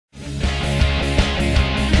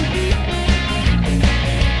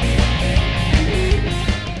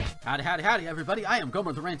howdy everybody, I am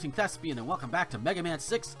Gomer the Ranting Thespian and welcome back to Mega Man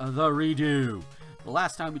 6 The Redo. The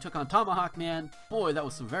last time we took on Tomahawk Man, boy that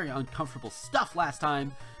was some very uncomfortable stuff last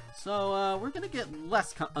time. So we're gonna get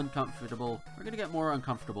less uncomfortable, we're gonna get more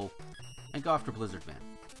uncomfortable and go after Blizzard Man.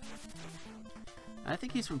 I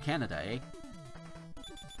think he's from Canada, eh?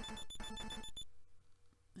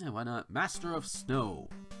 Yeah, why not? Master of Snow.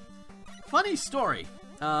 Funny story.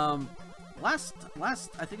 Last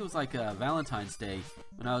I think it was like Valentine's Day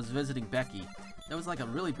when I was visiting Becky. There was like a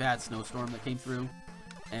really bad snowstorm that came through,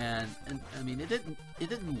 and I mean it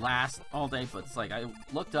didn't last all day, but it's like I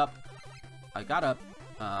looked up, I got up,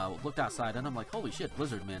 looked outside, and I'm like, holy shit,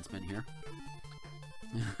 Blizzard Man's been here.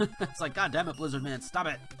 It's like, god damn it, Blizzard Man, stop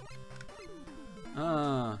it.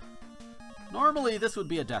 Normally this would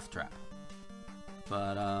be a death trap,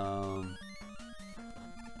 but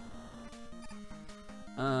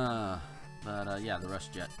yeah, the rush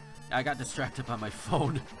jet. I got distracted by my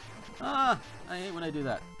phone. I hate when I do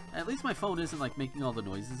that. At least my phone isn't like making all the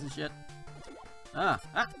noises and shit. 3,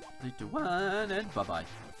 2, 1, and bye-bye.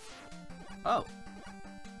 Oh.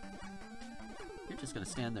 You're just gonna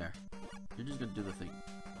stand there. You're just gonna do the thing.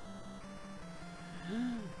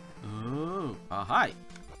 Oh, hi.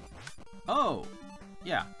 Oh,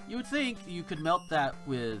 yeah. You would think you could melt that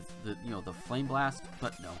with the, the flame blast,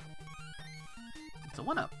 but no. It's a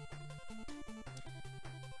 1-up.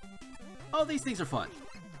 Oh, these things are fun.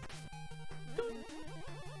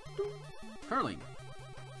 Curling.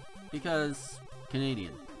 Because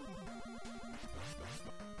Canadian.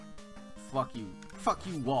 Fuck you. Fuck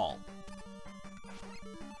you, wall.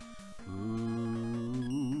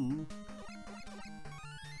 Ooh.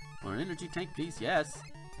 More energy tank piece, yes.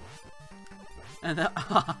 And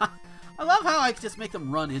I love how I just make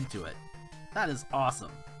them run into it. That is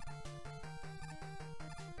awesome.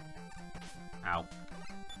 Ow.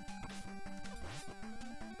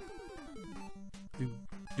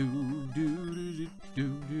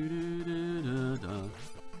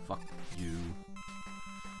 Fuck you.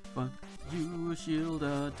 Fuck you, shield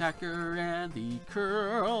attacker, and the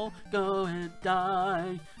curl. Go and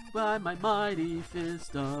die by my mighty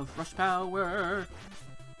fist of rush power.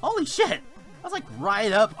 Holy shit! I was like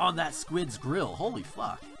right up on that squid's grill. Holy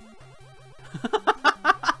fuck.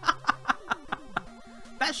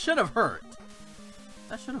 That should have hurt.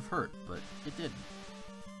 That should have hurt, but it didn't.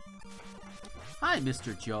 Hi,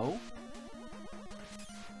 Mr. Joe.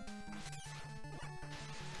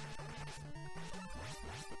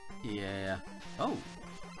 Yeah. Oh.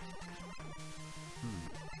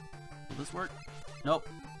 Will this work? Nope.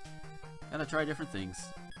 Gotta try different things.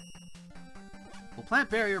 Will plant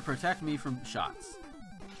barrier protect me from shots?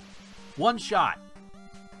 1 shot.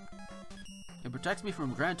 It protects me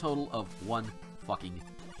from a grand total of 1 fucking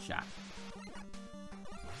shot.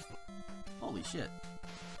 Holy shit.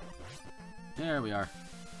 There we are.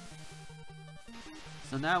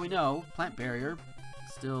 So now we know plant barrier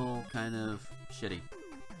still kind of shitty.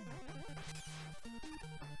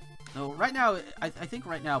 So right now, I think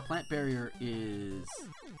right now plant barrier is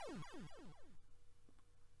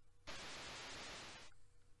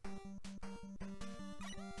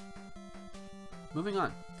moving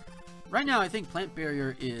on. Right now, I think plant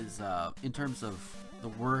barrier is in terms of the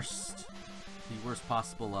worst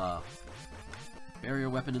possible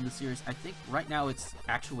barrier weapon in the series. I think right now it's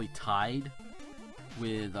actually tied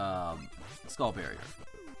with Skull Barrier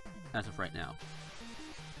as of right now.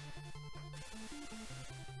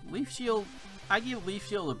 Leaf Shield, I give Leaf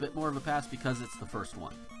Shield a bit more of a pass because it's the first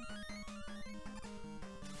one.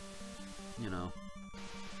 You know.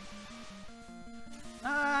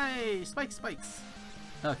 Hey, spikes, spikes.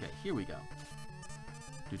 Okay, here we go.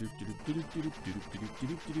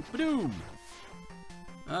 Boom.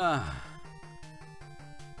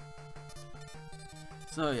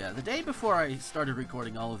 So yeah, the day before I started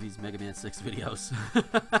recording all of these Mega Man 6 videos,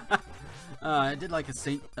 I did like a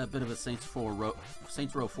bit of a Saints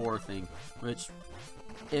Row 4 thing, which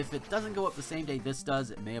if it doesn't go up the same day this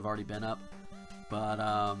does, it may have already been up, but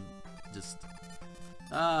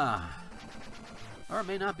or it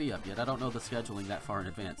may not be up yet. I don't know the scheduling that far in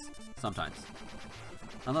advance sometimes,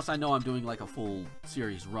 unless I know I'm doing like a full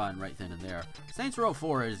series run right then and there. Saints Row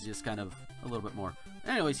 4 is just kind of a little bit more.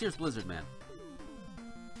 Anyways, here's Blizzard Man.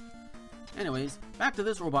 Anyways, back to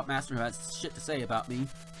this robot master who has shit to say about me.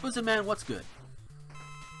 Blizzard Man, what's good?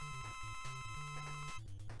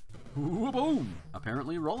 Ooh, boom!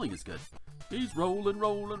 Apparently rolling is good. He's rolling,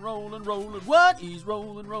 rolling, rolling, rolling. What? He's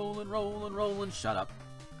rolling, rolling, rolling, rolling. Shut up.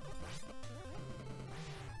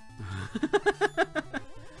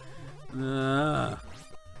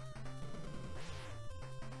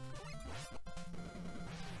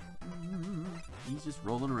 He's just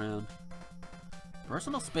rolling around.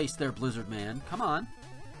 Personal space there, Blizzard Man. Come on.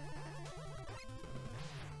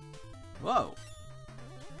 Whoa.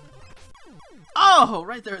 Oh,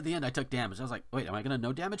 right there at the end I took damage. I was like, wait, am I going to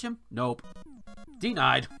no damage him? Nope.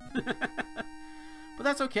 Denied. But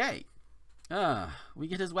that's okay. We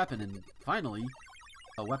get his weapon, and finally,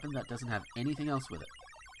 a weapon that doesn't have anything else with it.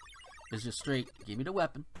 It's just straight, give me the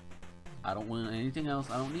weapon. I don't want anything else.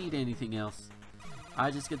 I don't need anything else.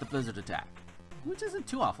 I just get the Blizzard attack, which isn't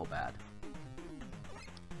too awful bad.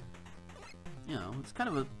 You know, it's kind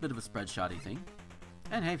of a bit of a spread shotty thing.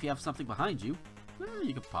 And hey, if you have something behind you, well,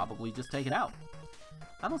 you could probably just take it out.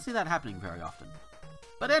 I don't see that happening very often.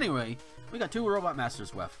 But anyway, we got 2 Robot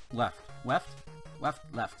Masters left.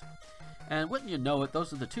 And wouldn't you know it,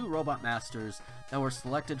 those are the 2 Robot Masters that were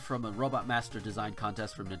selected from a Robot Master design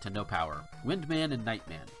contest from Nintendo Power. Windman and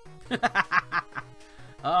Nightman.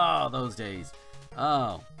 Oh, those days.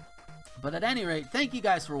 Oh. But at any rate, thank you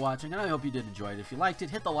guys for watching, and I hope you did enjoy it. If you liked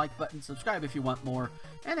it, hit the like button, subscribe if you want more.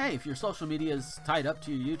 And hey, if your social media is tied up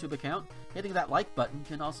to your YouTube account, hitting that like button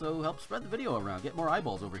can also help spread the video around, get more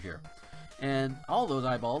eyeballs over here. And all those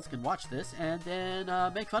eyeballs can watch this and then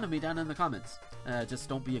make fun of me down in the comments. Just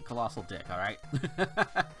don't be a colossal dick, alright?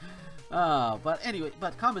 But anyway,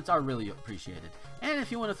 comments are really appreciated. And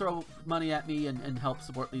if you want to throw money at me and help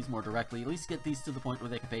support these more directly, at least get these to the point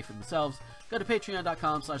where they can pay for themselves, go to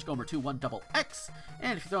patreon.com/Gomer21XX.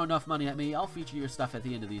 And if you throw enough money at me, I'll feature your stuff at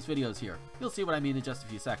the end of these videos here. You'll see what I mean in just a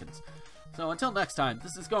few seconds. So until next time,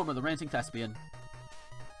 this is Gomer, the Ranting Thespian,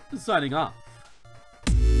 signing off.